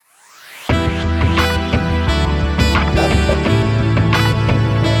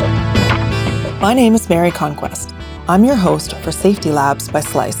My name is Mary Conquest. I'm your host for Safety Labs by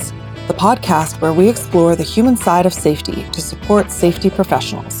Slice, the podcast where we explore the human side of safety to support safety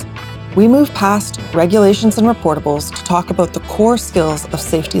professionals. We move past regulations and reportables to talk about the core skills of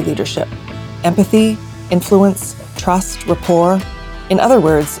safety leadership: empathy, influence, trust, rapport. In other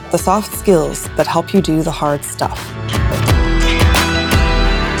words, the soft skills that help you do the hard stuff.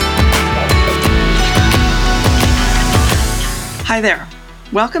 Hi there.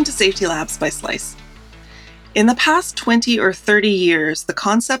 Welcome to Safety Labs by Slice. In the past 20 or 30 years, the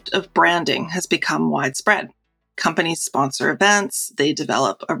concept of branding has become widespread. Companies sponsor events, they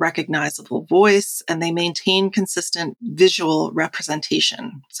develop a recognizable voice, and they maintain consistent visual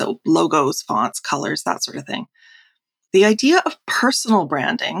representation. So logos, fonts, colors, that sort of thing. The idea of personal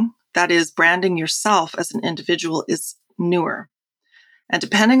branding, that is, branding yourself as an individual, is newer. And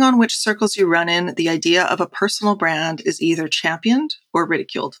depending on which circles you run in, the idea of a personal brand is either championed or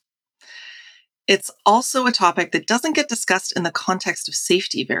ridiculed. It's also a topic that doesn't get discussed in the context of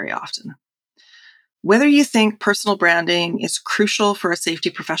safety very often. Whether you think personal branding is crucial for a safety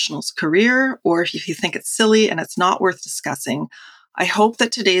professional's career, or if you think it's silly and it's not worth discussing, I hope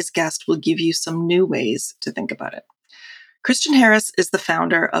that today's guest will give you some new ways to think about it. Christian Harris is the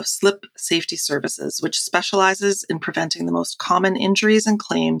founder of Slip Safety Services, which specializes in preventing the most common injuries and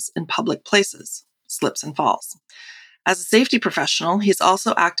claims in public places, slips and falls. As a safety professional, he's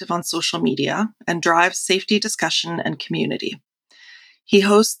also active on social media and drives safety discussion and community. He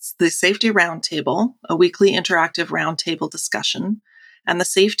hosts the Safety Roundtable, a weekly interactive roundtable discussion, and the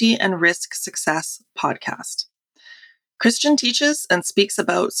Safety and Risk Success podcast. Christian teaches and speaks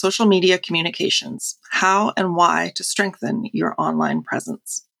about social media communications, how and why to strengthen your online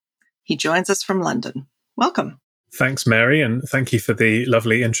presence. He joins us from London. Welcome. Thanks, Mary, and thank you for the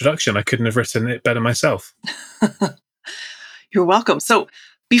lovely introduction. I couldn't have written it better myself. You're welcome. So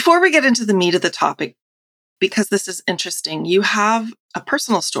before we get into the meat of the topic, because this is interesting, you have a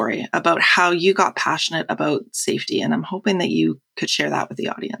personal story about how you got passionate about safety, and I'm hoping that you could share that with the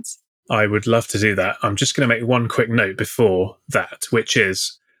audience. I would love to do that. I'm just going to make one quick note before that, which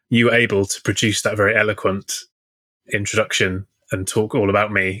is you were able to produce that very eloquent introduction and talk all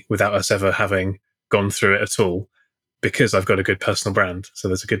about me without us ever having gone through it at all, because I've got a good personal brand. So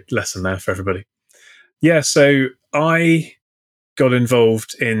there's a good lesson there for everybody. Yeah, so I got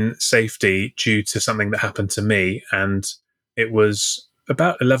involved in safety due to something that happened to me, and it was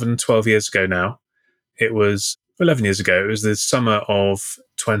about 11, 12 years ago now. It was 11 years ago. It was the summer of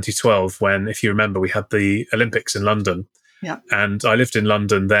 2012 when, if you remember, we had the Olympics in London. Yeah. And I lived in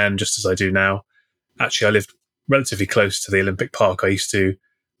London then, just as I do now. Actually, I lived relatively close to the Olympic Park. I used to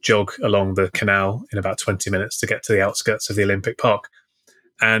jog along the canal in about 20 minutes to get to the outskirts of the Olympic Park.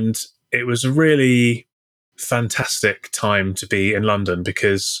 And it was a really fantastic time to be in London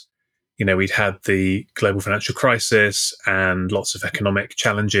because, you know, we'd had the global financial crisis and lots of economic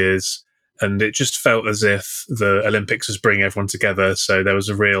challenges. And it just felt as if the Olympics was bringing everyone together. So there was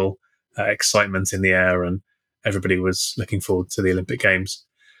a real excitement in the air and everybody was looking forward to the Olympic Games.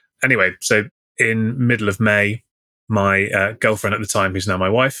 Anyway, so in middle of May, my girlfriend at the time, who's now my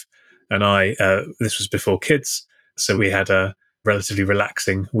wife, and I, this was before kids. So we had a relatively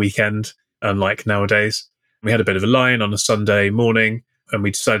relaxing weekend, unlike nowadays. We had a bit of a line on a Sunday morning. And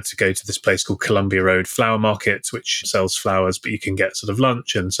we decided to go to this place called Columbia Road Flower Market, which sells flowers, but you can get sort of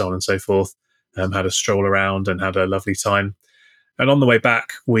lunch and so on and so forth. Had a stroll around and had a lovely time. And on the way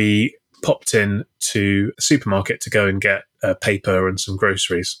back, we popped in to a supermarket to go and get paper and some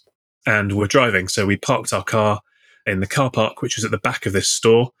groceries. And we're driving. So we parked our car in the car park, which was at the back of this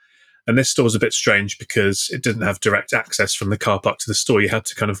store. And this store was a bit strange because it didn't have direct access from the car park to the store. You had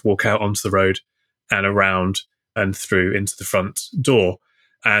to kind of walk out onto the road and around and through into the front door.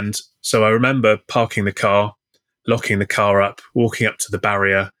 And so I remember parking the car, locking the car up, walking up to the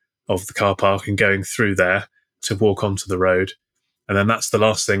barrier of the car park and going through there to walk onto the road. And then that's the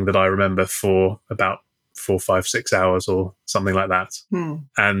last thing that I remember for about 4, 5, 6 hours or something like that.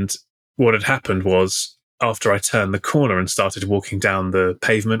 And what had happened was, after I turned the corner and started walking down the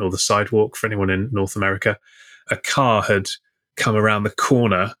pavement or the sidewalk, for anyone in North America, a car had come around the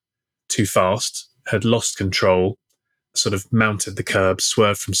corner too fast, had lost control, sort of mounted the curb,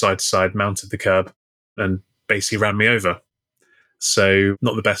 swerved from side to side, mounted the curb, and basically ran me over. So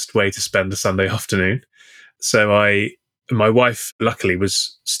not the best way to spend a Sunday afternoon. So my wife, luckily,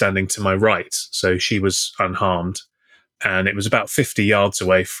 was standing to my right, so she was unharmed. And it was about 50 yards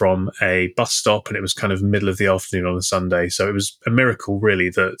away from a bus stop, and it was kind of middle of the afternoon on a Sunday. So it was a miracle, really,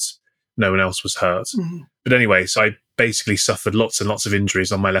 that no one else was hurt. Mm-hmm. But anyway, so I basically suffered lots and lots of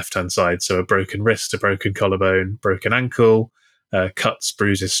injuries on my left-hand side. So a broken wrist, a broken collarbone, broken ankle, cuts,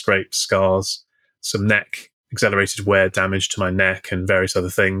 bruises, scrapes, scars. some neck accelerated wear damage to my neck and various other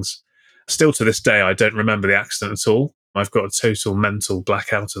things. Still to this day, I don't remember the accident at all. I've got a total mental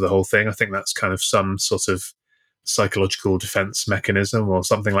blackout of the whole thing. I think that's kind of some sort of psychological defense mechanism or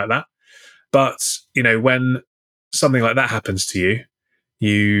something like that. But, when something like that happens to you,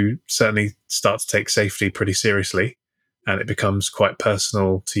 you certainly start to take safety pretty seriously, and it becomes quite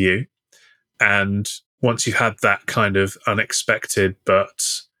personal to you. And once you've had that kind of unexpected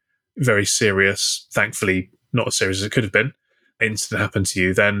but very serious, thankfully not as serious as it could have been, incident happen to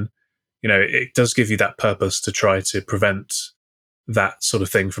you, then it does give you that purpose to try to prevent that sort of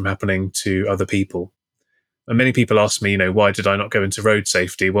thing from happening to other people. And many people ask me, why did I not go into road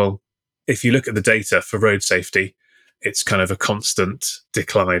safety? Well, if you look at the data for road safety, it's kind of a constant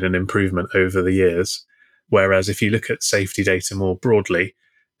decline and improvement over the years. Whereas if you look at safety data more broadly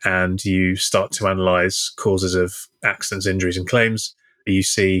and you start to analyze causes of accidents, injuries, and claims, you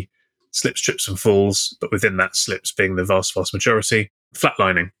see slips, trips, and falls, but within that, slips being the vast, vast majority,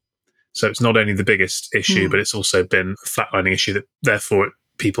 flatlining. So it's not only the biggest issue, but it's also been a flatlining issue that therefore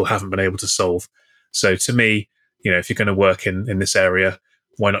people haven't been able to solve. So to me, if you're going to work in this area,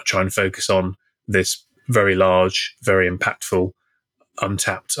 why not try and focus on this very large, very impactful,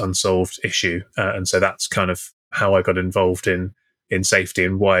 untapped, unsolved issue? And so that's kind of how I got involved in safety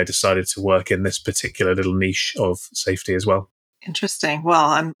and why I decided to work in this particular little niche of safety as well. Interesting. Well,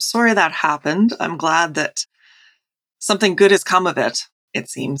 I'm sorry that happened. I'm glad that something good has come of it, it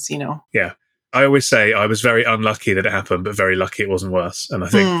seems, Yeah. I always say I was very unlucky that it happened, but very lucky it wasn't worse. And I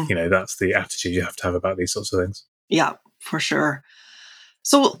think, that's the attitude you have to have about these sorts of things. Yeah, for sure.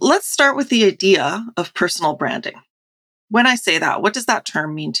 So let's start with the idea of personal branding. When I say that, what does that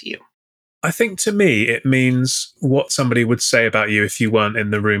term mean to you? I think to me, it means what somebody would say about you if you weren't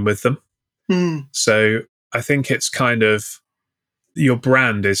in the room with them. So I think it's kind of, your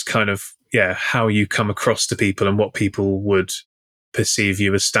brand is kind of, how you come across to people and what people would perceive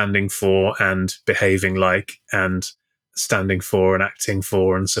you as standing for and behaving like and standing for and acting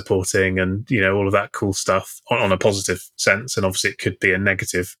for and supporting and, all of that cool stuff on a positive sense. And obviously it could be a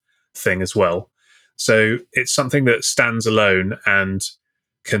negative thing as well. So it's something that stands alone and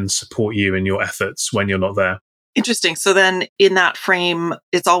can support you in your efforts when you're not there. Interesting. So then in that frame,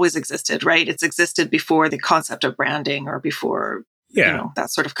 it's always existed, right? It's existed before the concept of branding or before, that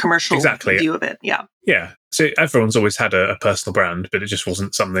sort of commercial view of it. Yeah. Yeah. So everyone's always had a personal brand, but it just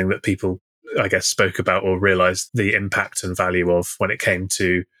wasn't something that people, I guess, spoke about or realized the impact and value of when it came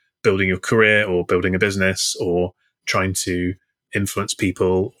to building your career or building a business or trying to influence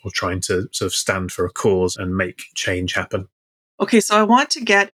people or trying to sort of stand for a cause and make change happen. Okay, so I want to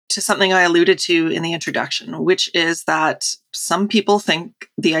get to something I alluded to in the introduction, which is that some people think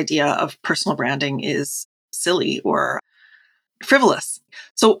the idea of personal branding is silly or frivolous.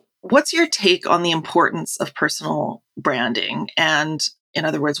 So what's your take on the importance of personal branding? And in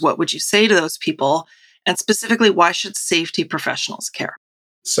other words, what would you say to those people? And specifically, why should safety professionals care?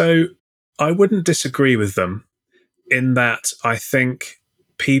 So I wouldn't disagree with them in that I think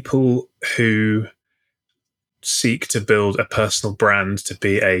people who seek to build a personal brand to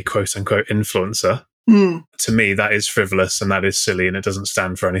be a quote unquote influencer, to me, that is frivolous and that is silly and it doesn't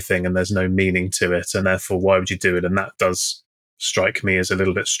stand for anything and there's no meaning to it. And therefore, why would you do it? And that does strike me as a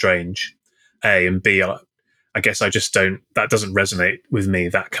little bit strange. A, and B, I guess that doesn't resonate with me.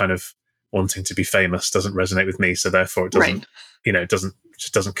 That kind of wanting to be famous doesn't resonate with me. So therefore it doesn't,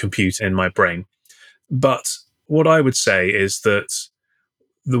 just doesn't compute in my brain. But what I would say is that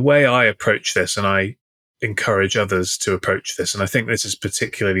the way I approach this, and I encourage others to approach this, and I think this is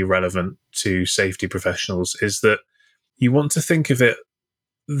particularly relevant to safety professionals, is that you want to think of it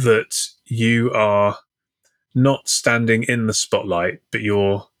that you are not standing in the spotlight, but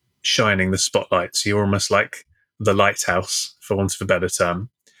you're shining the spotlight. So you're almost like the lighthouse, for want of a better term.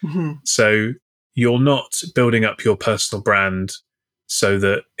 So you're not building up your personal brand so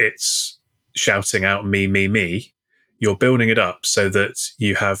that it's shouting out me, me, me. You're building it up so that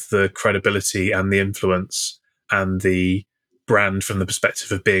you have the credibility and the influence and the brand from the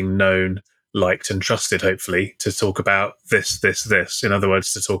perspective of being known, liked and trusted, hopefully, to talk about this. In other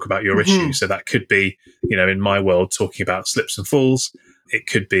words, to talk about your issue. So that could be, in my world, talking about slips and falls. It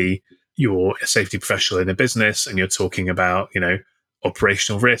could be you're a safety professional in a business and you're talking about,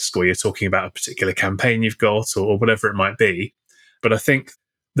 operational risk, or you're talking about a particular campaign you've got or whatever it might be. But I think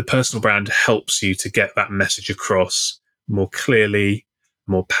the personal brand helps you to get that message across more clearly,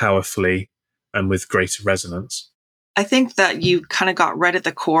 more powerfully, and with greater resonance. I think that you kind of got right at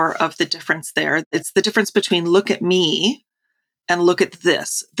the core of the difference there. It's the difference between look at me and look at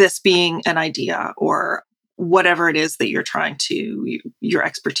this being an idea or whatever it is that you're trying to, your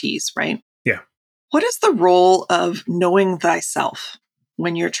expertise, right? Yeah. What is the role of knowing thyself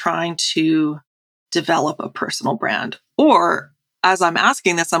when you're trying to develop a personal brand? Or as I'm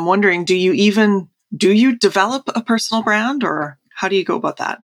asking this, I'm wondering, do you develop a personal brand, or how do you go about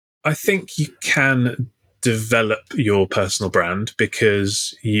that? I think you can develop your personal brand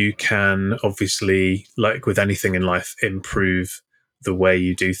because you can obviously, like with anything in life, improve the way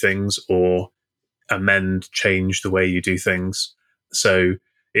you do things or change the way you do things. So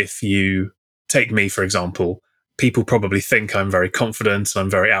if you take me, for example, people probably think I'm very confident and I'm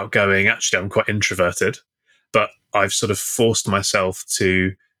very outgoing. Actually, I'm quite introverted, but I've sort of forced myself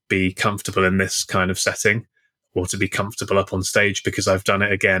to be comfortable in this kind of setting or to be comfortable up on stage because I've done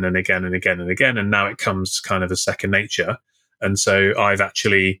it again and again and again and again. And now it comes kind of as second nature. And so I've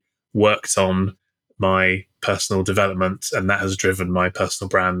actually worked on my personal development, and that has driven my personal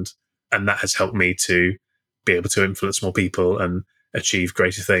brand. And that has helped me to be able to influence more people and achieve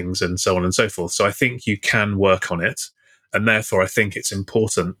greater things and so on and so forth. So I think you can work on it. And therefore, I think it's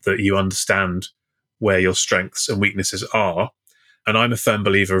important that you understand where your strengths and weaknesses are. And I'm a firm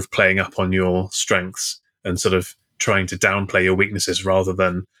believer of playing up on your strengths and sort of trying to downplay your weaknesses rather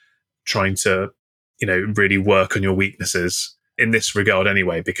than trying to, really work on your weaknesses in this regard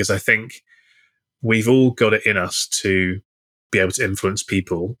anyway, because I think we've all got it in us to be able to influence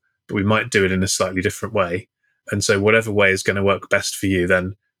people, but we might do it in a slightly different way. And so whatever way is going to work best for you,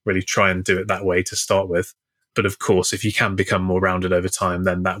 then really try and do it that way to start with. But of course, if you can become more rounded over time,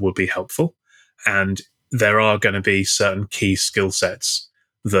 then that will be helpful. And there are going to be certain key skill sets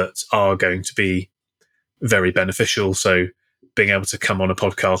that are going to be very beneficial. So being able to come on a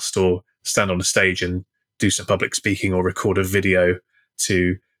podcast or stand on a stage and do some public speaking or record a video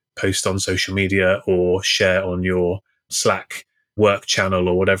to post on social media or share on your Slack work channel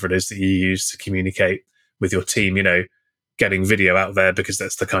or whatever it is that you use to communicate with your team, getting video out there because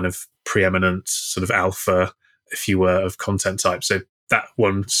that's the kind of preeminent sort of alpha, if you were, of content type. So that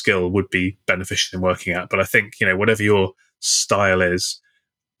one skill would be beneficial in working at. But I think, whatever your style is,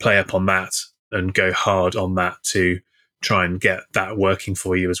 play up on that and go hard on that to try and get that working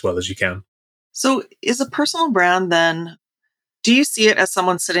for you as well as you can. So is a personal brand then, do you see it as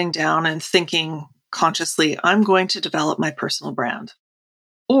someone sitting down and thinking consciously, I'm going to develop my personal brand?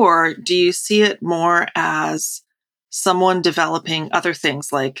 Or do you see it more as someone developing other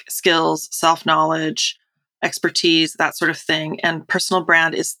things like skills, self-knowledge, expertise, that sort of thing, and personal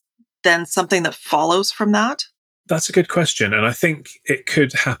brand is then something that follows from that? That's a good question. And I think it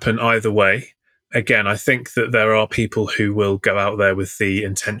could happen either way. Again, I think that there are people who will go out there with the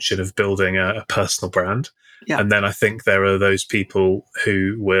intention of building a personal brand. Yeah. And then I think there are those people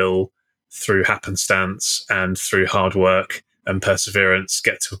who will, through happenstance and through hard work and perseverance,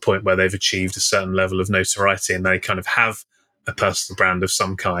 get to a point where they've achieved a certain level of notoriety and they kind of have a personal brand of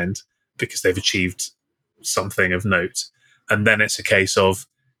some kind because they've achieved something of note. And then it's a case of,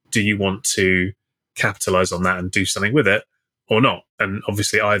 do you want to capitalize on that and do something with it or not? And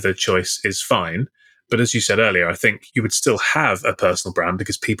obviously either choice is fine. But as you said earlier, I think you would still have a personal brand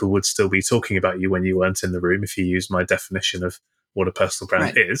because people would still be talking about you when you weren't in the room, if you use my definition of what a personal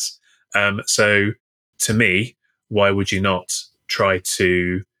brand is. So to me, why would you not try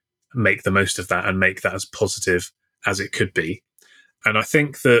to make the most of that and make that as positive as it could be? And I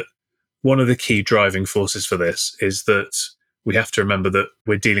think that one of the key driving forces for this is that we have to remember that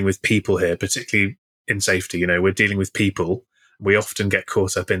we're dealing with people here, particularly in safety. We're dealing with people. We often get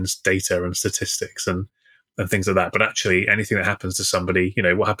caught up in data and statistics and things like that. But actually, anything that happens to somebody,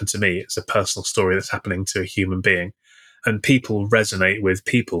 what happened to me, it's a personal story that's happening to a human being. And people resonate with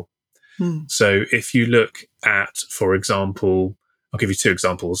people. So if you look at, for example, I'll give you two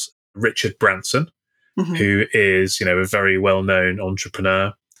examples. Richard Branson, who is, a very well-known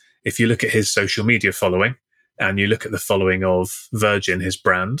entrepreneur. If you look at his social media following and you look at the following of Virgin, his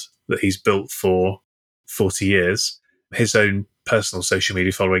brand that he's built for 40 years, his own personal social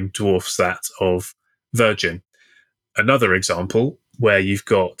media following dwarfs that of Virgin. Another example where you've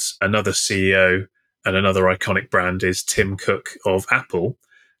got another CEO and another iconic brand is Tim Cook of Apple.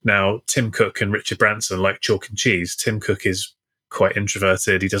 Now, Tim Cook and Richard Branson are like chalk and cheese. Tim Cook is quite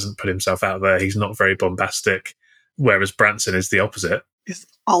introverted. He doesn't put himself out there. He's not very bombastic, whereas Branson is the opposite. It's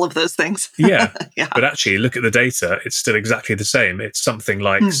all of those things. Yeah. But actually, look at the data. It's still exactly the same. It's something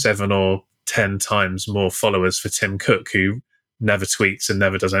like 7 or 10 times more followers for Tim Cook, who never tweets and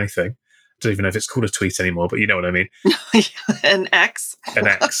never does anything. I don't even know if it's called a tweet anymore, but you know what I mean. An X.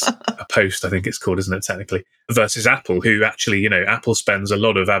 A post, I think it's called, isn't it, technically? Versus Apple, who actually, Apple spends a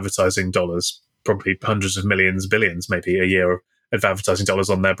lot of advertising dollars, probably hundreds of millions, billions maybe a year of advertising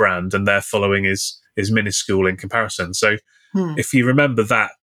dollars on their brand, and their following is minuscule in comparison. So if you remember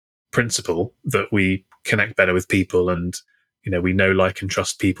that principle that we connect better with people and, we know, like, and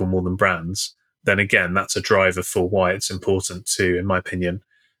trust people more than brands, then again, that's a driver for why it's important to, in my opinion,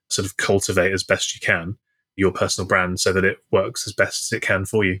 sort of cultivate as best you can your personal brand so that it works as best as it can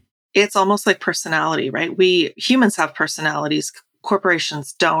for you. It's almost like personality, right? We humans have personalities,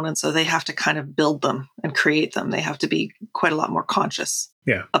 corporations don't. And so they have to kind of build them and create them. They have to be quite a lot more conscious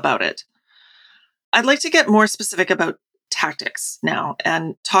about it. I'd like to get more specific about tactics now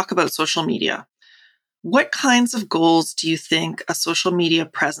and talk about social media. What kinds of goals do you think a social media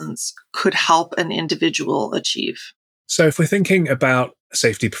presence could help an individual achieve? So if we're thinking about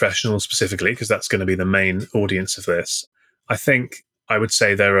safety professionals specifically, because that's going to be the main audience of this, I think I would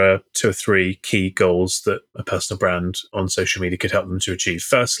say there are 2 or 3 key goals that a personal brand on social media could help them to achieve.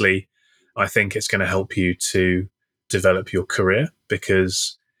 Firstly, I think it's going to help you to develop your career,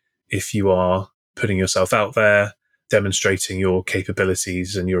 because if you are putting yourself out there, demonstrating your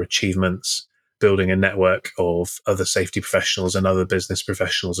capabilities and your achievements, building a network of other safety professionals and other business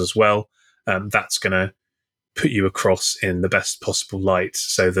professionals as well, that's going to put you across in the best possible light,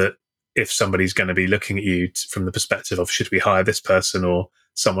 so that if somebody's going to be looking at you from the perspective of should we hire this person or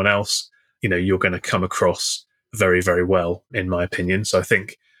someone else, you're going to come across very, very well, in my opinion. So I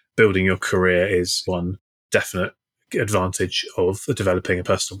think building your career is one definite advantage of developing a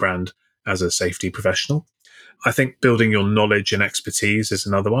personal brand as a safety professional. I think building your knowledge and expertise is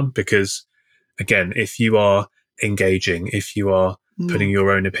another one, because again, if you are engaging, if you are putting your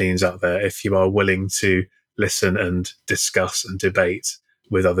own opinions out there, if you are willing to listen and discuss and debate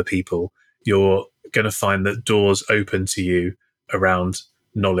with other people, you're going to find that doors open to you around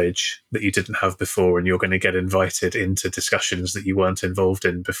knowledge that you didn't have before, and you're going to get invited into discussions that you weren't involved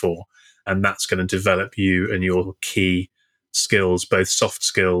in before. And that's going to develop you and your key skills, both soft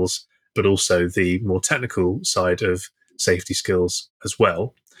skills, but also the more technical side of safety skills as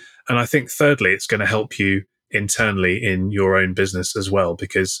well. And I think thirdly, it's going to help you internally in your own business as well,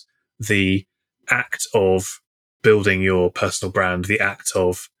 because the act of building your personal brand, the act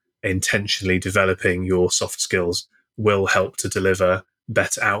of intentionally developing your soft skills will help to deliver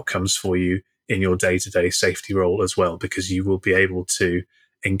better outcomes for you in your day-to-day safety role as well, because you will be able to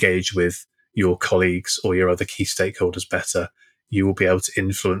engage with your colleagues or your other key stakeholders better. You will be able to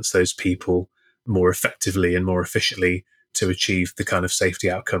influence those people more effectively and more efficiently to achieve the kind of safety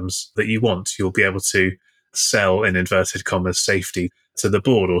outcomes that you want. You'll be able to sell, in inverted commas, safety to the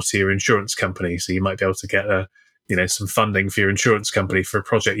board or to your insurance company. So you might be able to get some funding for your insurance company for a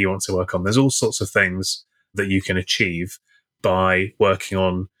project you want to work on. There's all sorts of things that you can achieve by working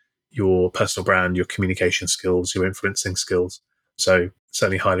on your personal brand, your communication skills, your influencing skills. So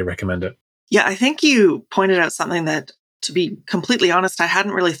certainly highly recommend it. Yeah, I think you pointed out something that, to be completely honest, I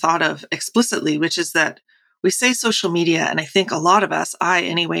hadn't really thought of explicitly, which is that we say social media, and I think a lot of us, I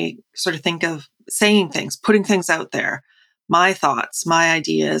anyway, sort of think of saying things, putting things out there, my thoughts, my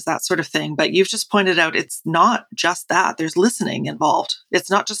ideas, that sort of thing. But you've just pointed out it's not just that. There's listening involved. It's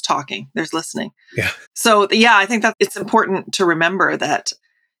not just talking, there's listening. Yeah. So yeah, I think that it's important to remember that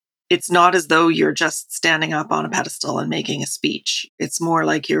it's not as though you're just standing up on a pedestal and making a speech. It's more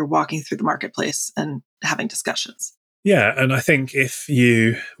like you're walking through the marketplace and having discussions. Yeah, and I think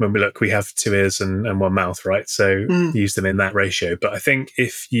when we look, we have 2 ears and 1 mouth, right? So use them in that ratio. But I think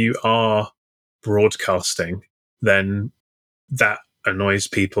if you are broadcasting, then that annoys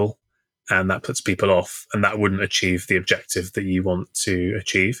people and that puts people off, and that wouldn't achieve the objective that you want to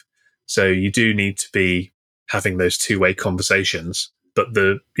achieve. So you do need to be having those 2-way conversations. But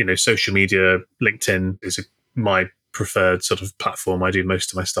the social media, LinkedIn is my preferred sort of platform. I do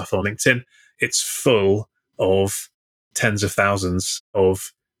most of my stuff on LinkedIn. It's full of tens of thousands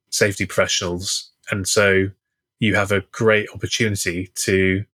of safety professionals. And so you have a great opportunity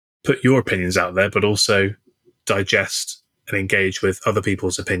to put your opinions out there, but also digest and engage with other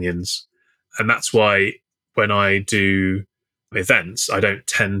people's opinions. And that's why when I do events, I don't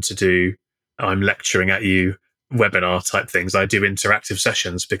tend to do, I'm lecturing at you, webinar type things. I do interactive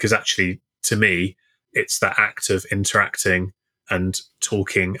sessions, because actually, to me, it's that act of interacting and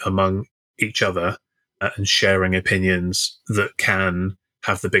talking among each other and sharing opinions that can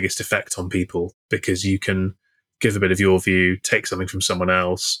have the biggest effect on people, because you can give a bit of your view, take something from someone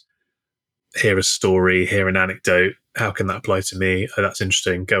else, hear a story, hear an anecdote. How can that apply to me? Oh, that's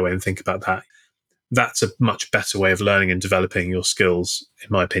interesting. Go away and think about that. That's a much better way of learning and developing your skills, in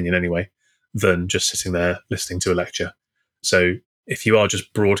my opinion anyway, than just sitting there listening to a lecture. So if you are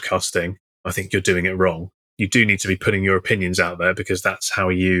just broadcasting, I think you're doing it wrong. You do need to be putting your opinions out there, because that's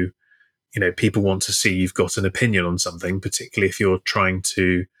how people want to see you've got an opinion on something, particularly if you're trying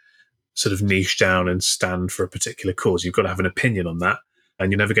to sort of niche down and stand for a particular cause. You've got to have an opinion on that.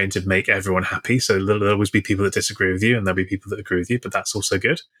 and you're never going to make everyone happy. So there'll always be people that disagree with you, and there'll be people that agree with you, but that's also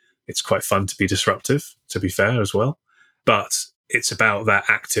good. It's quite fun to be disruptive, to be fair, as well. But it's about that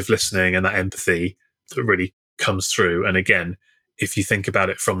active listening and that empathy that really comes through. And again, if you think about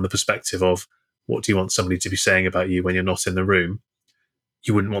it from the perspective of what do you want somebody to be saying about you when you're not in the room,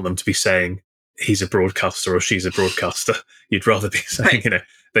 you wouldn't want them to be saying, he's a broadcaster or she's a broadcaster. You'd rather be saying, Right.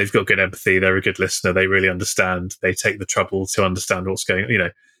 They've got good empathy, they're a good listener, they really understand, they take the trouble to understand what's going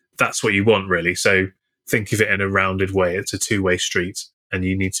on. That's what you want, really. So think of it in a rounded way. It's a two-way street, and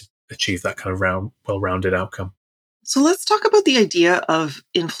you need to achieve that kind of well-rounded outcome. So let's talk about the idea of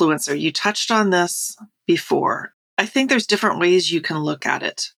influencer. You touched on this before. I think there's different ways you can look at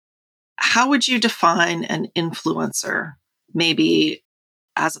it. How would you define an influencer, maybe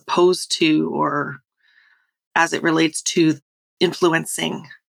as opposed to or as it relates to influencing?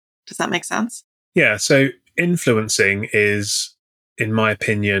 Does that make sense? Yeah, so influencing is, in my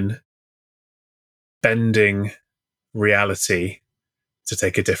opinion, bending reality to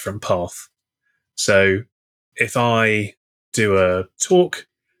take a different path. So if I do a talk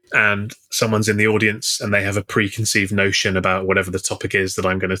and someone's in the audience and they have a preconceived notion about whatever the topic is that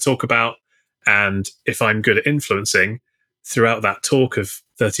I'm going to talk about, and if I'm good at influencing throughout that talk of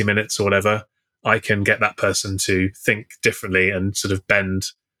 30 minutes or whatever, I can get that person to think differently and sort of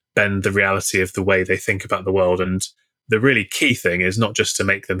bend the reality of the way they think about the world. And the really key thing is not just to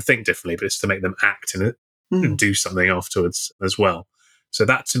make them think differently, but it's to make them act in it and do something afterwards as well. So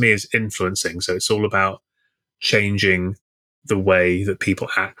that to me is influencing. So it's all about changing the way that people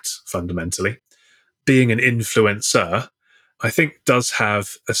act fundamentally. Being an influencer, I think, does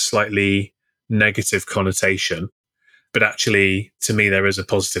have a slightly negative connotation, but actually, to me, there is a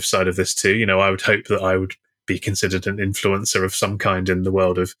positive side of this too. I would hope that I would be considered an influencer of some kind in the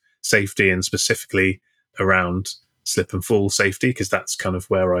world of safety, and specifically around slip and fall safety, because that's kind of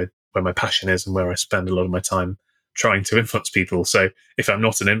where my passion is and where I spend a lot of my time trying to influence people. So if I'm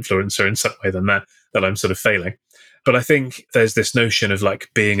not an influencer in some way, then I'm sort of failing. But I think there's this notion of like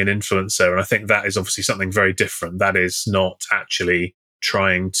being an influencer, and I think that is obviously something very different. That is not actually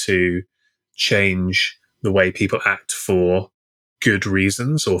trying to change the way people act for good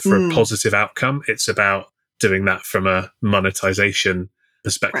reasons or for a positive outcome. It's about doing that from a monetization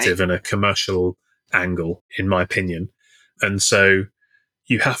perspective and a commercial angle, in my opinion. And so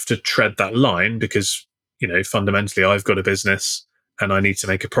you have to tread that line because, fundamentally I've got a business and I need to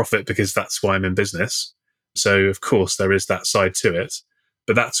make a profit because that's why I'm in business. So of course there is that side to it.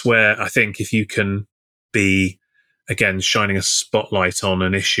 But that's where I think if you can be, again, shining a spotlight on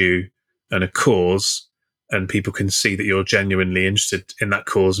an issue and a cause, and people can see that you're genuinely interested in that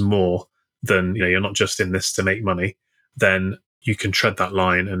cause more than, you're not just in this to make money, then you can tread that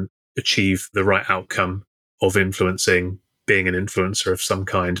line and achieve the right outcome of influencing, being an influencer of some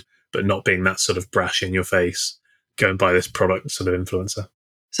kind, but not being that sort of brash in your face, go and buy this product sort of influencer.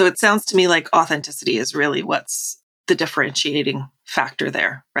 So it sounds to me like authenticity is really what's the differentiating factor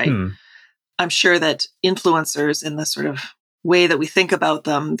there, right? I'm sure that influencers, in the sort of way that we think about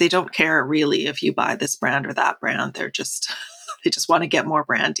them, they don't care really if you buy this brand or that brand. They just want to get more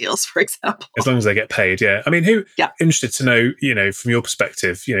brand deals, for example. As long as they get paid, yeah. I mean, interested to know, from your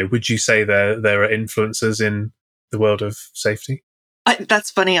perspective, would you say there are influencers in the world of safety? That's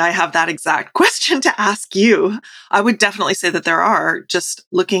funny. I have that exact question to ask you. I would definitely say that there are. Just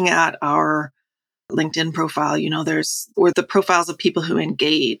looking at our LinkedIn profile, or the profiles of people who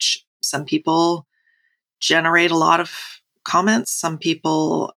engage. Some people generate a lot of comments. Some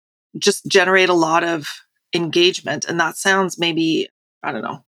people just generate a lot of engagement. And that sounds maybe, I don't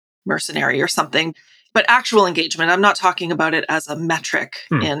know, mercenary or something, but actual engagement. I'm not talking about it as a metric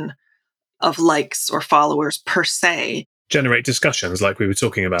of likes or followers per se. Generate discussions like we were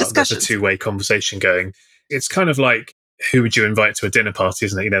talking about. There's a two-way conversation going. It's kind of like, who would you invite to a dinner party,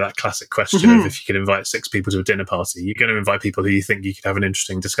 isn't it? That classic question of if you could invite 6 people to a dinner party, you're going to invite people who you think you could have an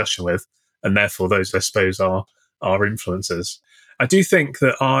interesting discussion with. And therefore, those, I suppose, are influencers. I do think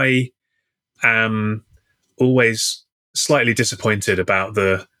that I am always slightly disappointed about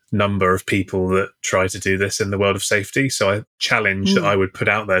the number of people that try to do this in the world of safety. So a challenge that I would put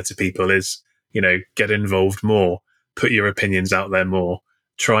out there to people is, get involved more, put your opinions out there more,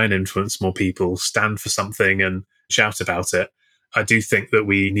 try and influence more people, stand for something and shout about it. I do think that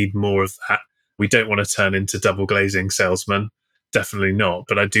we need more of that. We don't want to turn into double glazing salesmen. Definitely not.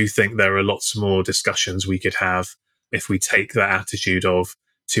 But I do think there are lots more discussions we could have if we take that attitude of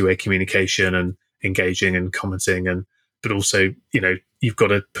two-way communication and engaging and commenting, but also, you've got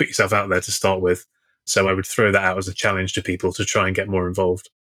to put yourself out there to start with. So I would throw that out as a challenge to people to try and get more involved.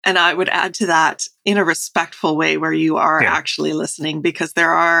 And I would add to that in a respectful way where you are actually listening, because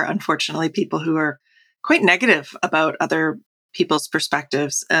there are unfortunately people who are quite negative about other people's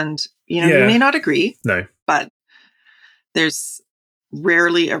perspectives. And, you may not agree, but there's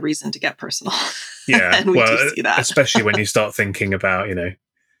rarely a reason to get personal. Yeah. And we do see that. Especially when you start thinking about,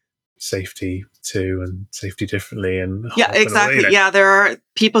 safety too and safety differently. And exactly. There are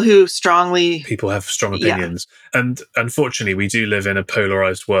people who people have strong opinions. And unfortunately, we do live in a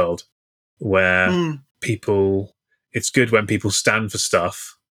polarized world where people, it's good when people stand for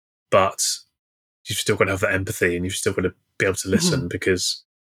stuff, but you've still got to have that empathy and you've still got to be able to listen, because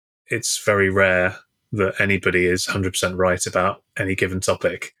it's very rare that anybody is 100% right about any given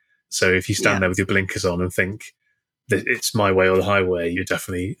topic. So if you stand there with your blinkers on and think that it's my way or the highway, you're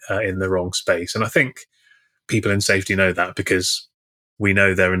definitely in the wrong space. And I think people in safety know that, because we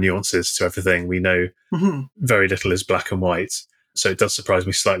know there are nuances to everything. We know very little is black and white. So it does surprise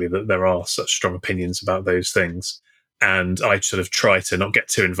me slightly that there are such strong opinions about those things. And I sort of try to not get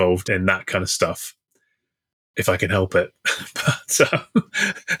too involved in that kind of stuff if I can help it. But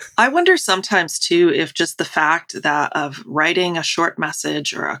I wonder sometimes too, if just the fact that of writing a short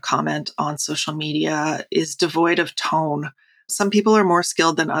message or a comment on social media is devoid of tone. Some people are more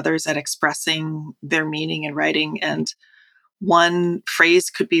skilled than others at expressing their meaning in writing, and one phrase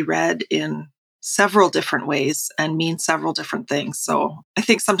could be read in several different ways and mean several different things. So I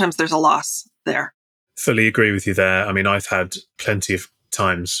think sometimes there's a loss there. Fully agree with you there. I mean, I've had plenty of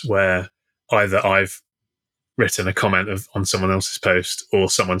times where either I've written a comment on someone else's post or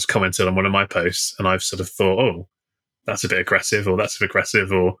someone's commented on one of my posts, and I've sort of thought, oh, that's a bit aggressive, or that's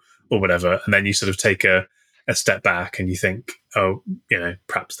aggressive, or whatever. And then you sort of take a step back and you think, oh,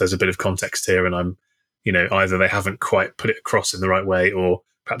 perhaps there's a bit of context here, and I'm, either they haven't quite put it across in the right way, or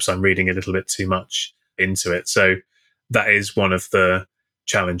perhaps I'm reading a little bit too much into it. So that is one of the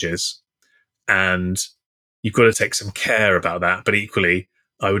challenges. And you've got to take some care about that. But equally,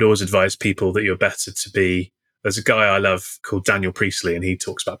 I would always advise people that you're better to be. There's a guy I love called Daniel Priestley, and he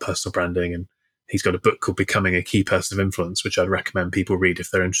talks about personal branding, and he's got a book called Becoming a Key Person of Influence, which I'd recommend people read if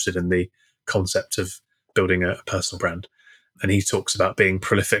they're interested in the concept of building a personal brand. And he talks about being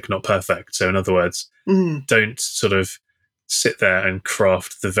prolific, not perfect. So in other words, don't sort of sit there and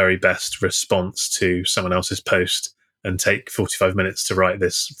craft the very best response to someone else's post and take 45 minutes to write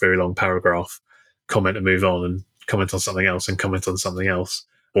this very long paragraph, comment and move on, and comment on something else and comment on something else.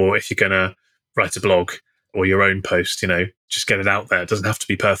 Or if you're going to write a blog or your own post, just get it out there. It doesn't have to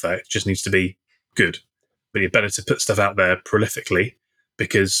be perfect. It just needs to be good. But you're better to put stuff out there prolifically,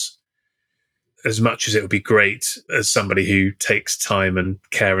 because as much as it would be great as somebody who takes time and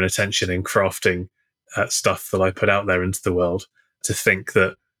care and attention in crafting stuff that I put out there into the world, to think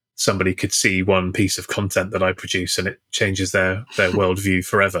that somebody could see one piece of content that I produce and it changes their worldview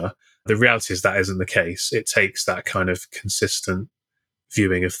forever. The reality is that isn't the case. It takes that kind of consistent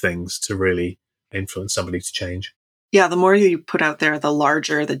viewing of things to really influence somebody to change. Yeah, the more you put out there, the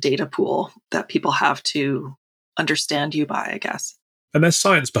larger the data pool that people have to understand you by, I guess. And there's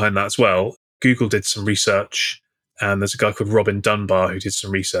science behind that as well. Google did some research, and there's a guy called Robin Dunbar who did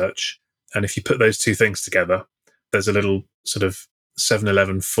some research. And if you put those two things together, there's a little sort of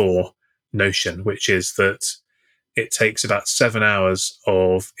 7-11-4 notion, which is that it takes about 7 hours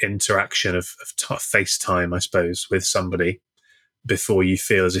of interaction of FaceTime, I suppose, with somebody before you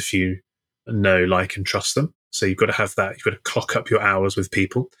feel as if you know, like, and trust them. So you've got to have that. You've got to clock up your hours with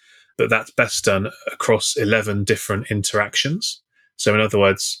people. But that's best done across 11 different interactions. So in other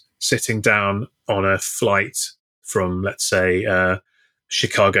words, sitting down on a flight from, let's say,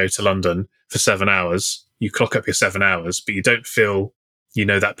 Chicago to London for 7 hours, you clock up your 7 hours, but you don't feel you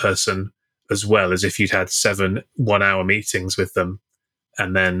know that person as well as if you'd had 7 1-hour meetings with them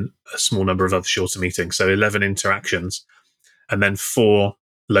and then a small number of other shorter meetings. So 11 interactions and then 4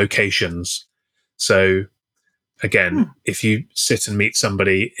 locations. So again, if you sit and meet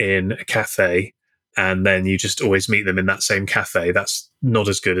somebody in a cafe and then you just always meet them in that same cafe, that's not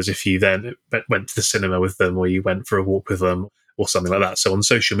as good as if you then went to the cinema with them or you went for a walk with them or something like that. So on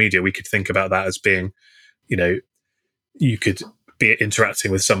social media, we could think about that as being, you could be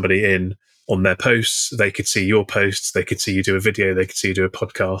interacting with somebody on their posts. They could see your posts. They could see you do a video. They could see you do a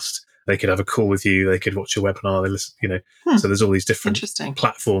podcast. They could have a call with you. They could watch your webinar. They listen, So there's all these different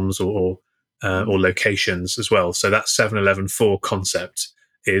platforms or locations as well. So that 7-11-4 concept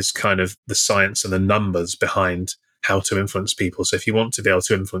is kind of the science and the numbers behind how to influence people. So if you want to be able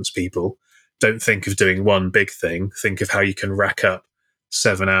to influence people, don't think of doing one big thing. Think of how you can rack up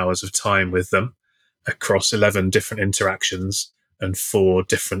 7 hours of time with them across 11 different interactions and 4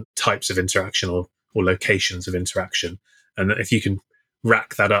 different types of interaction or locations of interaction. And if you can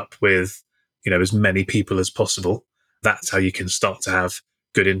rack that up with, as many people as possible, that's how you can start to have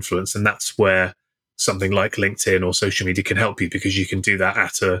good influence. And that's where something like LinkedIn or social media can help you, because you can do that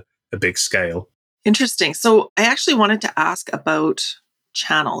at a big scale. Interesting. So I actually wanted to ask about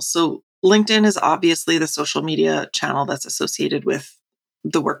channels. So LinkedIn is obviously the social media channel that's associated with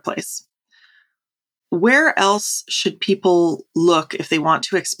the workplace. Where else should people look if they want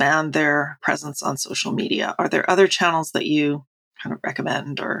to expand their presence on social media? Are there other channels that you kind of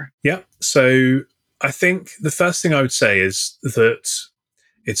recommend or? Yeah. So I think the first thing I would say is that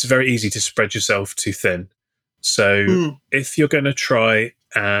it's very easy to spread yourself too thin. So if you're going to try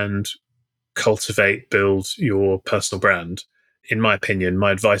and build your personal brand, in my opinion,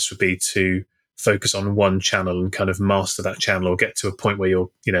 my advice would be to focus on one channel and kind of master that channel, or get to a point where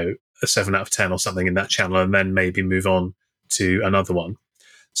you're, a 7 out of 10 or something in that channel, and then maybe move on to another one.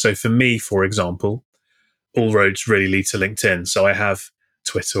 So for me, for example, all roads really lead to LinkedIn. So I have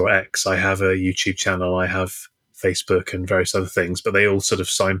Twitter or X, I have a YouTube channel, I have Facebook and various other things, but they all sort of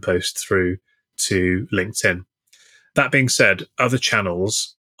signpost through to LinkedIn. That being said, other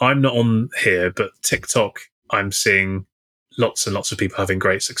channels, I'm not on here, but TikTok, I'm seeing lots and lots of people having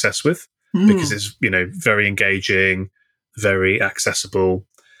great success with, because it's, very engaging, very accessible.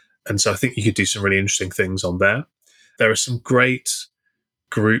 And so I think you could do some really interesting things on there. There are some great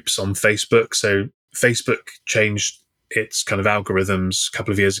groups on Facebook. So Facebook changed its kind of algorithms a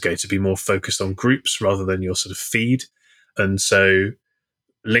couple of years ago to be more focused on groups rather than your sort of feed. And so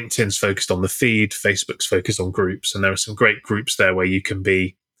LinkedIn's focused on the feed, Facebook's focused on groups. And there are some great groups there where you can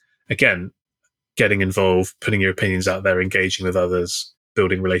be, again, getting involved, putting your opinions out there, engaging with others,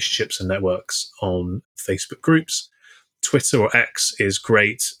 building relationships and networks on Facebook groups. Twitter or X is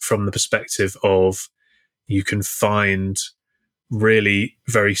great from the perspective of you can find really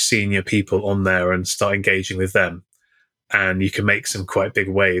very senior people on there and start engaging with them. And you can make some quite big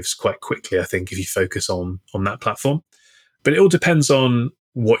waves quite quickly, I think, if you focus on that platform. But it all depends on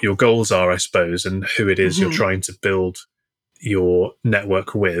what your goals are, I suppose, and who it is you're trying to build your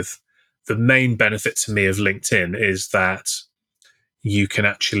network with. The main benefit to me of LinkedIn is that you can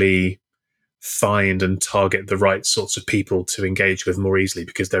actually find and target the right sorts of people to engage with more easily,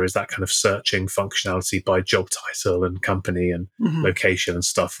 because there is that kind of searching functionality by job title and company and location and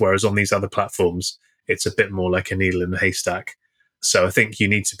stuff. Whereas on these other platforms, it's a bit more like a needle in a haystack. So I think you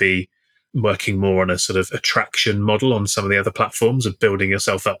need to be working more on a sort of attraction model on some of the other platforms of building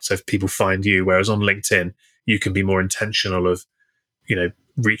yourself up so if people find you. Whereas on LinkedIn, you can be more intentional of,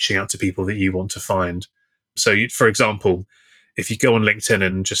 reaching out to people that you want to find. So for example, if you go on LinkedIn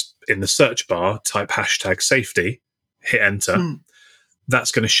and just in the search bar, type hashtag safety, hit enter,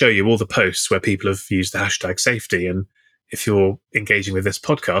 that's going to show you all the posts where people have used the hashtag safety. And if you're engaging with this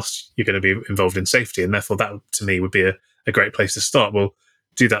podcast, you're going to be involved in safety. And therefore that to me would be a great place to start. Well,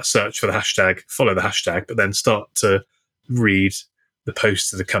 do that search for the hashtag, follow the hashtag, but then start to read the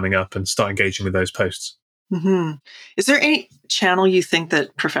posts that are coming up and start engaging with those posts. Is there any channel you think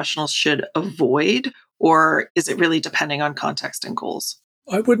that professionals should avoid, or is it really depending on context and goals?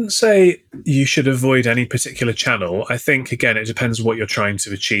 I wouldn't say you should avoid any particular channel. I think, again, it depends what you're trying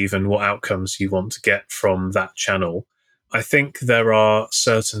to achieve and what outcomes you want to get from that channel. I think there are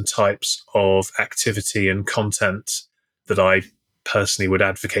certain types of activity and content that I personally would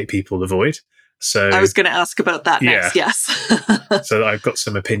advocate people avoid. So I was going to ask about that next. Yes. So I've got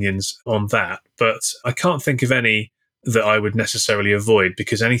some opinions on that, but I can't think of any that I would necessarily avoid,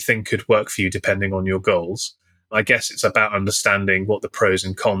 because anything could work for you depending on your goals. I guess it's about understanding what the pros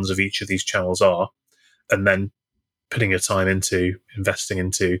and cons of each of these channels are, and then putting your time into investing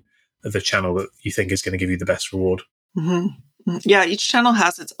into the channel that you think is going to give you the best reward. Yeah, each channel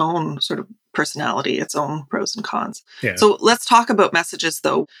has its own sort of personality, its own pros and cons. Yeah. So let's talk about messages,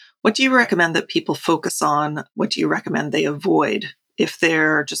 though. What do you recommend that people focus on? What do you recommend they avoid if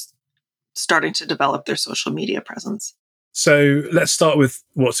they're just starting to develop their social media presence? So let's start with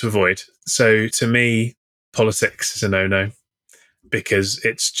what to avoid. So to me, politics is a no-no, because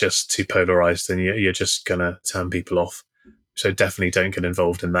it's just too polarized and you're just going to turn people off. So definitely don't get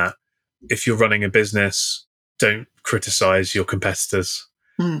involved in that. If you're running a business, don't criticize your competitors.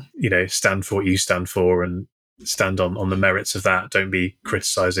 Stand for what you stand for and stand on the merits of that. Don't be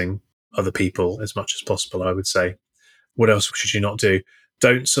criticizing other people as much as possible, I would say. What else should you not do?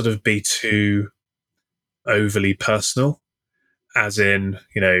 Don't sort of be too overly personal, as in,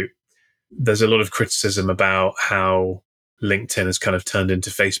 there's a lot of criticism about how LinkedIn has kind of turned into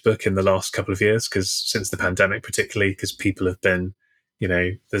Facebook in the last couple of years, because since the pandemic, particularly because people have been,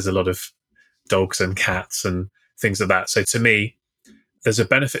 there's a lot of dogs and cats and things like that. So to me, there's a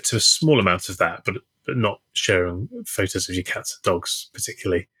benefit to a small amount of that, but but not sharing photos of your cats and dogs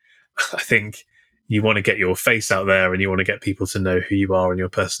particularly. I think you want to get your face out there and you want to get people to know who you are and your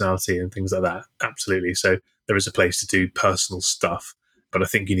personality and things like that. Absolutely. So there is a place to do personal stuff, but I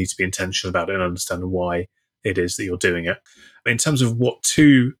think you need to be intentional about it and understand why it is that you're doing it. In terms of what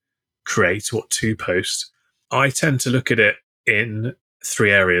to create, what to post, I tend to look at it in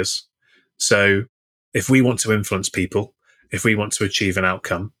 3 areas. So if we want to influence people, if we want to achieve an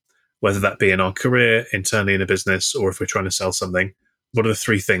outcome, whether that be in our career, internally in a business, or if we're trying to sell something, what are the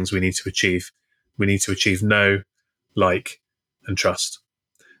 3 things we need to achieve? We need to achieve know, like, and trust.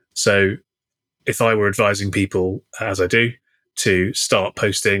 So if I were advising people, as I do, to start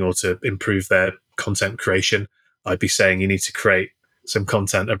posting or to improve their content creation, I'd be saying you need to create some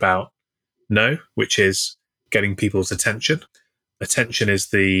content about know, which is getting people's attention. Attention is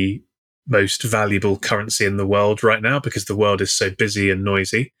the most valuable currency in the world right now because the world is so busy and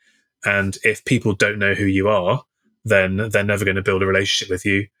noisy. And if people don't know who you are, then they're never going to build a relationship with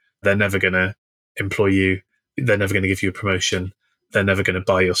you. They're never going to employ you. They're never going to give you a promotion. They're never going to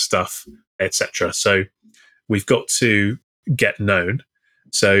buy your stuff, etc. So we've got to get known.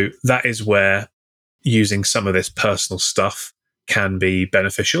 So that is where using some of this personal stuff can be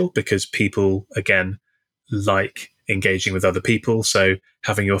beneficial because people, again, like engaging with other people. So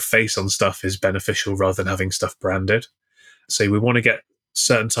having your face on stuff is beneficial rather than having stuff branded. So we want to get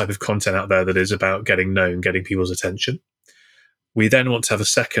certain type of content out there that is about getting known, getting people's attention. We then want to have a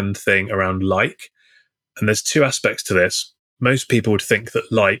second thing around like. And there's 2 aspects to this. Most people would think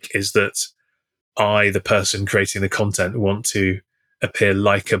that like is that I, the person creating the content, want to appear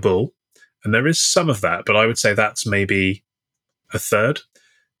likable. And there is some of that, but I would say that's maybe a third.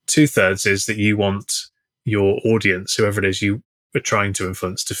 2/3 is that you want your audience, whoever it is you are trying to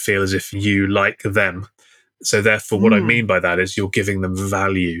influence, to feel as if you like them. So therefore, what I mean by that is you're giving them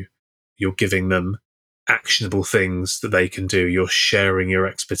value. You're giving them actionable things that they can do. You're sharing your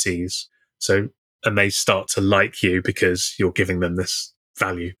expertise. So, and they start to like you because you're giving them this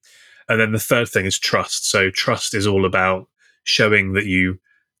value. And then the third thing is trust. So trust is all about showing that you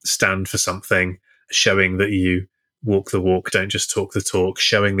stand for something, showing that you walk the walk, don't just talk the talk,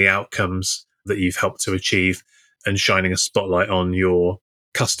 showing the outcomes that you've helped to achieve and shining a spotlight on your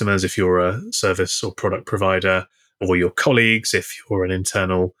customers if you're a service or product provider, or your colleagues if you're an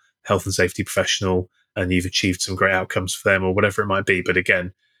internal health and safety professional and you've achieved some great outcomes for them or whatever it might be. But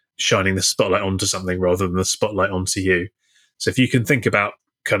again, shining the spotlight onto something rather than the spotlight onto you. So if you can think about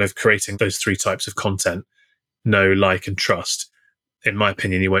kind of creating those 3 types of content, know, like, and trust, in my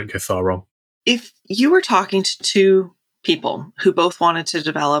opinion, you won't go far wrong. If you were talking to 2 people who both wanted to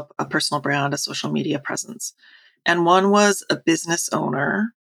develop a personal brand, a social media presence, and one was a business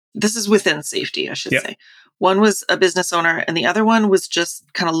owner, this is within safety, I should say. One was a business owner and the other one was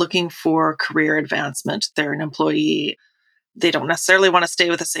just kind of looking for career advancement. They're an employee. They don't necessarily want to stay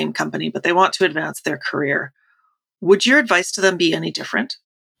with the same company, but they want to advance their career. Would your advice to them be any different?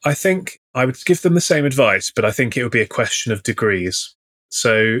 I think I would give them the same advice, but I think it would be a question of degrees.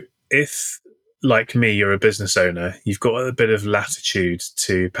 So if, like me, you're a business owner, you've got a bit of latitude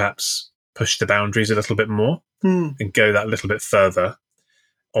to perhaps push the boundaries a little bit more and go that little bit further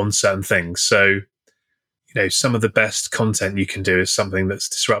on certain things. So, some of the best content you can do is something that's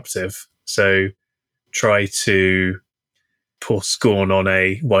disruptive. So try to pour scorn on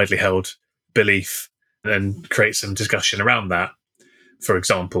a widely held belief and create some discussion around that, for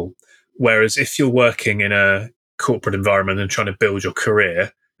example. Whereas if you're working in a corporate environment and trying to build your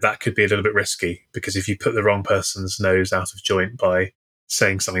career, that could be a little bit risky because if you put the wrong person's nose out of joint by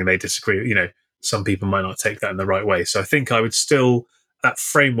saying something they disagree, some people might not take that in the right way. So I think I would still, that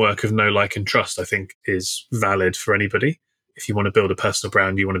framework of know, like, and trust, I think is valid for anybody. If you want to build a personal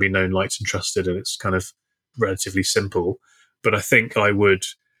brand, you want to be known, liked, and trusted, and it's kind of relatively simple. But I think I would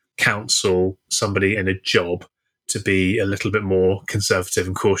counsel somebody in a job to be a little bit more conservative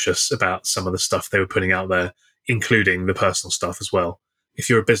and cautious about some of the stuff they were putting out there, including the personal stuff as well.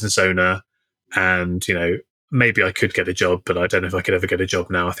 If you're a business owner and, maybe I could get a job, but I don't know if I could ever get a job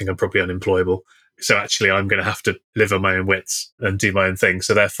now. I think I'm probably unemployable. So actually, I'm going to have to live on my own wits and do my own thing.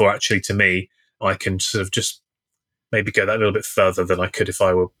 So therefore, actually, to me, I can sort of just maybe go that a little bit further than I could if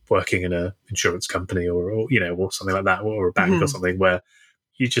I were working in an insurance company or something like that, or a bank or something where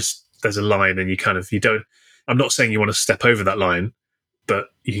there's a line and you don't, I'm not saying you want to step over that line, but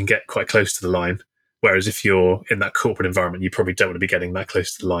you can get quite close to the line. Whereas if you're in that corporate environment, you probably don't want to be getting that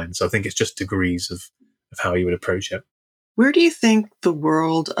close to the line. So I think it's just degrees of how you would approach it. Where do you think the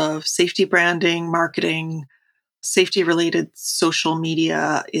world of safety branding, marketing, safety-related social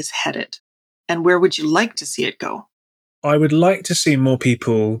media is headed? And where would you like to see it go? I would like to see more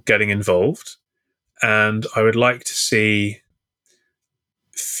people getting involved. And I would like to see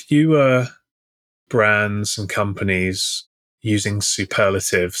fewer brands and companies using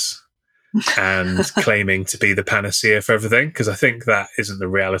superlatives and claiming to be the panacea for everything, because I think that isn't the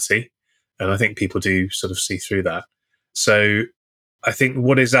reality. And I think people do sort of see through that. So I think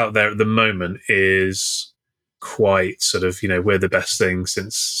what is out there at the moment is quite sort of, we're the best thing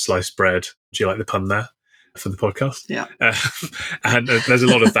since sliced bread. Do you like the pun there for the podcast? Yeah. And there's a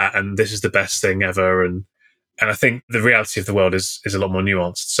lot of that, and this is the best thing ever. And I think the reality of the world is a lot more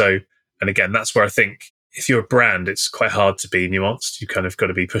nuanced. So, and again, that's where I think if you're a brand, it's quite hard to be nuanced. You kind of got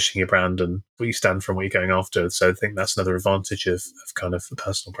to be pushing your brand and what you stand for and what you're going after. So I think that's another advantage of kind of a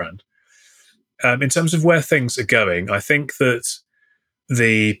personal brand. In terms of where things are going, I think that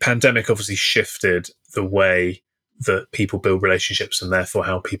the pandemic obviously shifted the way that people build relationships and therefore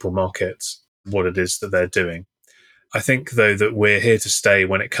how people market what it is that they're doing. I think, though, that we're here to stay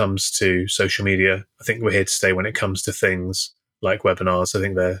when it comes to social media. I think we're here to stay when it comes to things like webinars. I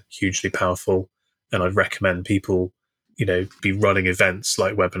think they're hugely powerful. And I'd recommend people, be running events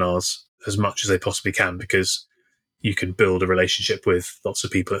like webinars as much as they possibly can, because you can build a relationship with lots of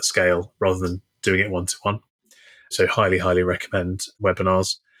people at scale rather than doing it one-to-one. So highly, highly recommend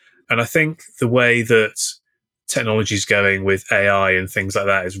webinars. And I think the way that technology is going with AI and things like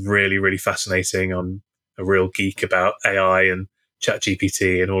that is really, really fascinating. I'm a real geek about AI and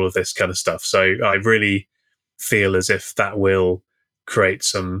ChatGPT and all of this kind of stuff. So I really feel as if that will create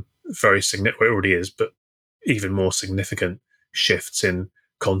some very significant, it already is, but even more significant shifts in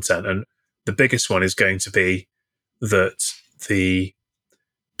content. And the biggest one is going to be that the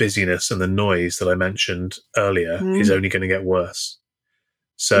busyness and the noise that I mentioned earlier is only going to get worse.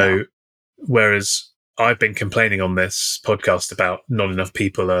 So whereas I've been complaining on this podcast about not enough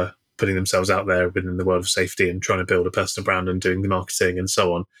people are putting themselves out there within the world of safety and trying to build a personal brand and doing the marketing and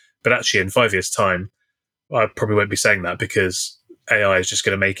so on. But actually in 5 years' time, I probably won't be saying that, because AI is just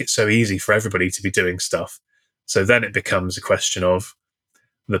going to make it so easy for everybody to be doing stuff. So then it becomes a question of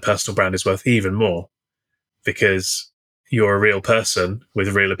the personal brand is worth even more, because you're a real person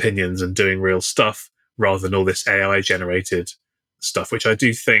with real opinions and doing real stuff rather than all this AI generated stuff, which I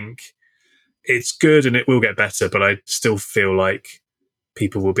do think it's good and it will get better, but I still feel like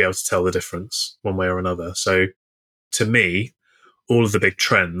people will be able to tell the difference one way or another. So to me, all of the big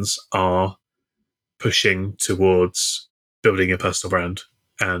trends are pushing towards building a personal brand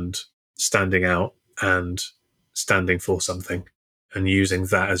and standing out and standing for something and using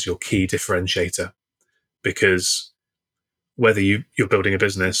that as your key differentiator. Because whether you're building a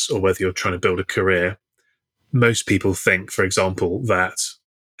business or whether you're trying to build a career, most people think, for example, that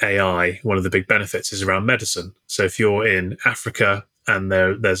AI, one of the big benefits is around medicine. So if you're in Africa and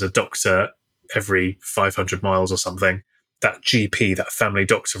there's a doctor every 500 miles or something, that GP, that family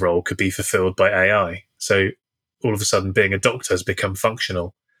doctor role could be fulfilled by AI. So all of a sudden being a doctor has become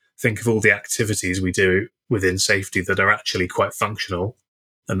functional. Think of all the activities we do within safety that are actually quite functional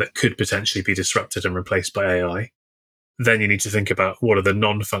and that could potentially be disrupted and replaced by AI. Then you need to think about what are the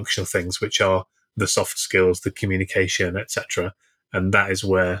non-functional things, which are the soft skills, the communication, etc. And that is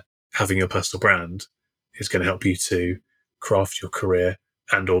where having your personal brand is going to help you to craft your career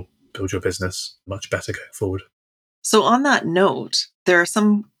and or build your business much better going forward. So on that note, there are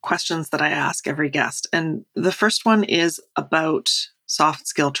some questions that I ask every guest. And the first one is about soft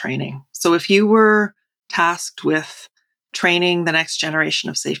skill training. So if you were tasked with training the next generation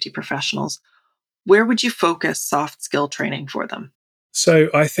of safety professionals, where would you focus soft skill training for them? So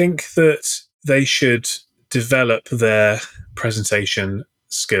I think that they should develop their presentation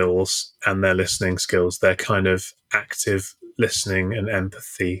skills and their listening skills, their kind of active listening and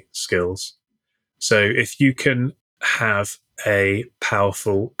empathy skills. So if you can have a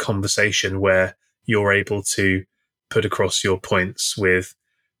powerful conversation where you're able to put across your points with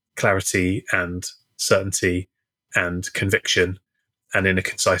clarity and certainty and conviction and in a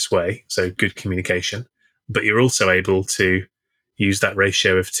concise way, so good communication, but you're also able to use that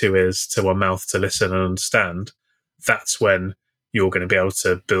ratio of 2 ears to 1 mouth to listen and understand, that's when you're going to be able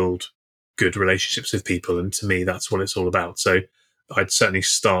to build good relationships with people. And to me, that's what it's all about. So I'd certainly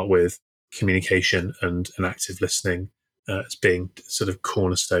start with communication and active listening as being sort of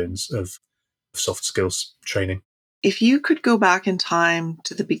cornerstones of soft skills training. If you could go back in time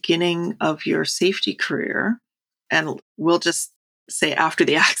to the beginning of your safety career, and we'll just say after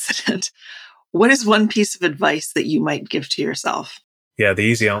the accident, what is one piece of advice that you might give to yourself? Yeah, the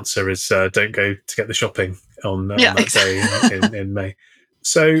easy answer is don't go to get the shopping on that day in May.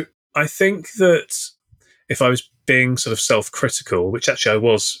 So I think that if I was being sort of self-critical, which actually I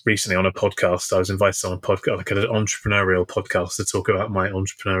was recently on a podcast, I was invited on a podcast, like an entrepreneurial podcast, to talk about my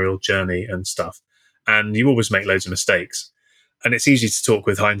entrepreneurial journey and stuff. and you always make loads of mistakes. And it's easy to talk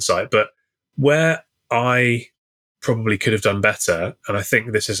with hindsight, but where I probably could have done better, and I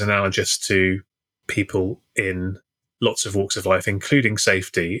think this is analogous to people in lots of walks of life, including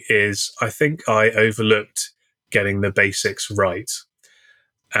safety, is I think I overlooked getting the basics right.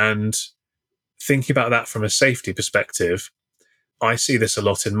 And thinking about that from a safety perspective, I see this a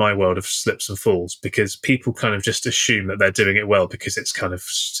lot in my world of slips and falls, because people kind of just assume that they're doing it well because it's kind of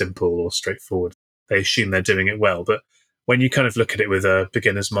simple or straightforward. They assume they're doing it well. But when you kind of look at it with a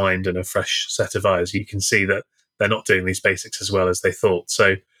beginner's mind and a fresh set of eyes, you can see that they're not doing these basics as well as they thought.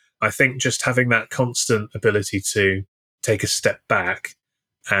 So I think just having that constant ability to take a step back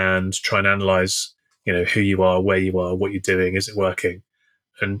and try and analyze, who you are, where you are, what you're doing, is it working,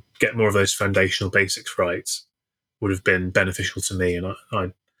 and get more of those foundational basics right would have been beneficial to me. And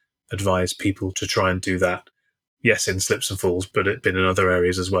I advise people to try and do that. Yes, in slips and falls, but it's been in other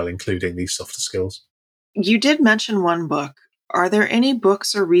areas as well, including these softer skills. You did mention one book. Are there any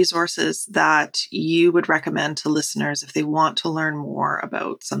books or resources that you would recommend to listeners if they want to learn more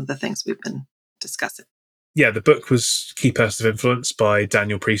about some of the things we've been discussing? Yeah, the book was Key Person of Influence by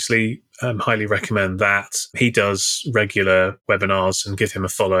Daniel Priestley. Highly recommend that. He does regular webinars, and give him a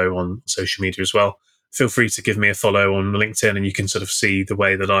follow on social media as well. Feel free to give me a follow on LinkedIn, and you can sort of see the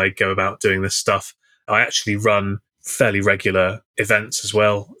way that I go about doing this stuff. I actually run fairly regular events as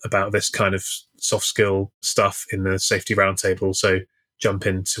well about this kind of soft skill stuff in the Safety Roundtable, so jump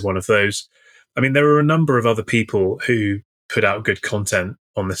into one of those. I mean, there are a number of other people who put out good content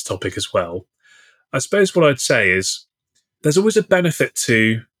on this topic as well. I suppose what I'd say is there's always a benefit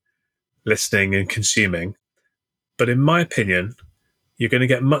to listening and consuming, but in my opinion, you're going to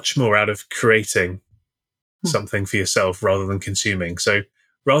get much more out of creating something for yourself rather than consuming. So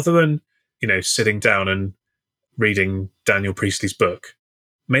rather than, sitting down and reading Daniel Priestley's book,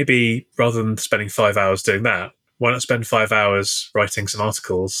 maybe rather than spending 5 hours doing that, why not spend 5 hours writing some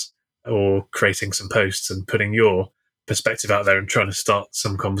articles or creating some posts and putting your perspective out there and trying to start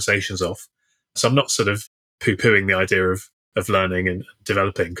some conversations off? So I'm not sort of poo-pooing the idea of learning and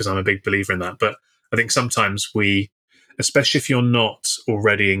developing, because I'm a big believer in that. But I think sometimes especially if you're not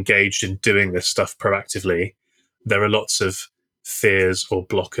already engaged in doing this stuff proactively, there are lots of fears or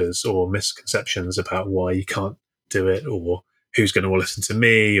blockers or misconceptions about why you can't do it, or who's going to listen to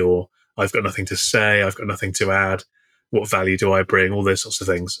me, or I've got nothing to say, I've got nothing to add, what value do I bring, all those sorts of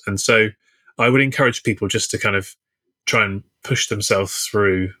things. And so I would encourage people just to kind of try and push themselves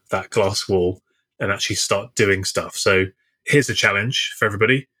through that glass wall and actually start doing stuff. So here's a challenge for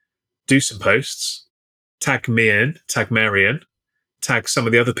everybody. Do some posts, tag me in, tag Mary in, tag some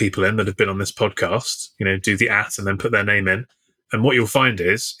of the other people in that have been on this podcast, do the @ and then put their name in. And what you'll find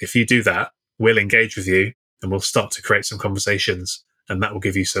is if you do that, we'll engage with you and we'll start to create some conversations, and that will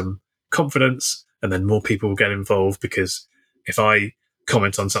give you some confidence, and then more people will get involved, because if I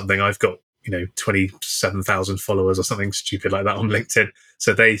comment on something, I've got 27,000 followers or something stupid like that on LinkedIn.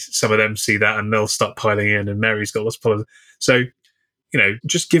 So some of them see that and they'll start piling in, and Mary's got lots of followers. So,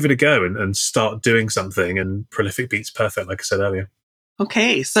 just give it a go and start doing something, and prolific beats perfect, like I said earlier.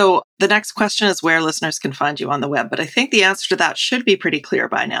 Okay, so the next question is where listeners can find you on the web, but I think the answer to that should be pretty clear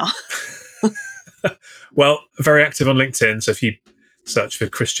by now. Well, very active on LinkedIn. So if you search for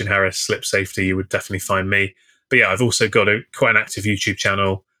Christian Harris Slip Safety, you would definitely find me. But yeah, I've also got quite an active YouTube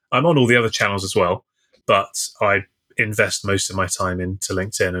channel. I'm on all the other channels as well, but I invest most of my time into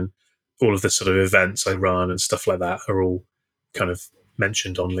LinkedIn, and all of the sort of events I run and stuff like that are all kind of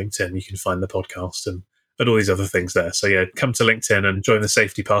mentioned on LinkedIn. You can find the podcast and all these other things there. So yeah, come to LinkedIn and join the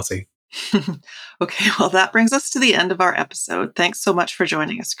safety party. Okay, well, that brings us to the end of our episode. Thanks so much for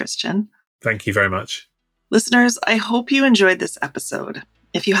joining us, Christian. Thank you very much. Listeners, I hope you enjoyed this episode.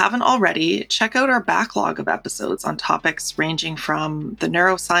 If you haven't already, check out our backlog of episodes on topics ranging from the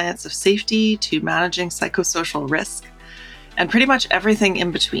neuroscience of safety to managing psychosocial risk, and pretty much everything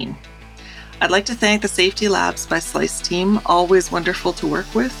in between. I'd like to thank the Safety Labs by Slice team, always wonderful to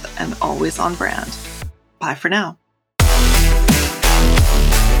work with and always on brand. Bye for now.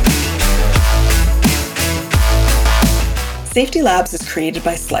 Safety Labs is created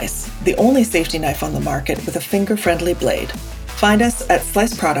by Slice, the only safety knife on the market with a finger-friendly blade. Find us at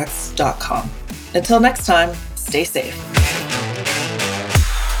sliceproducts.com. Until next time, stay safe.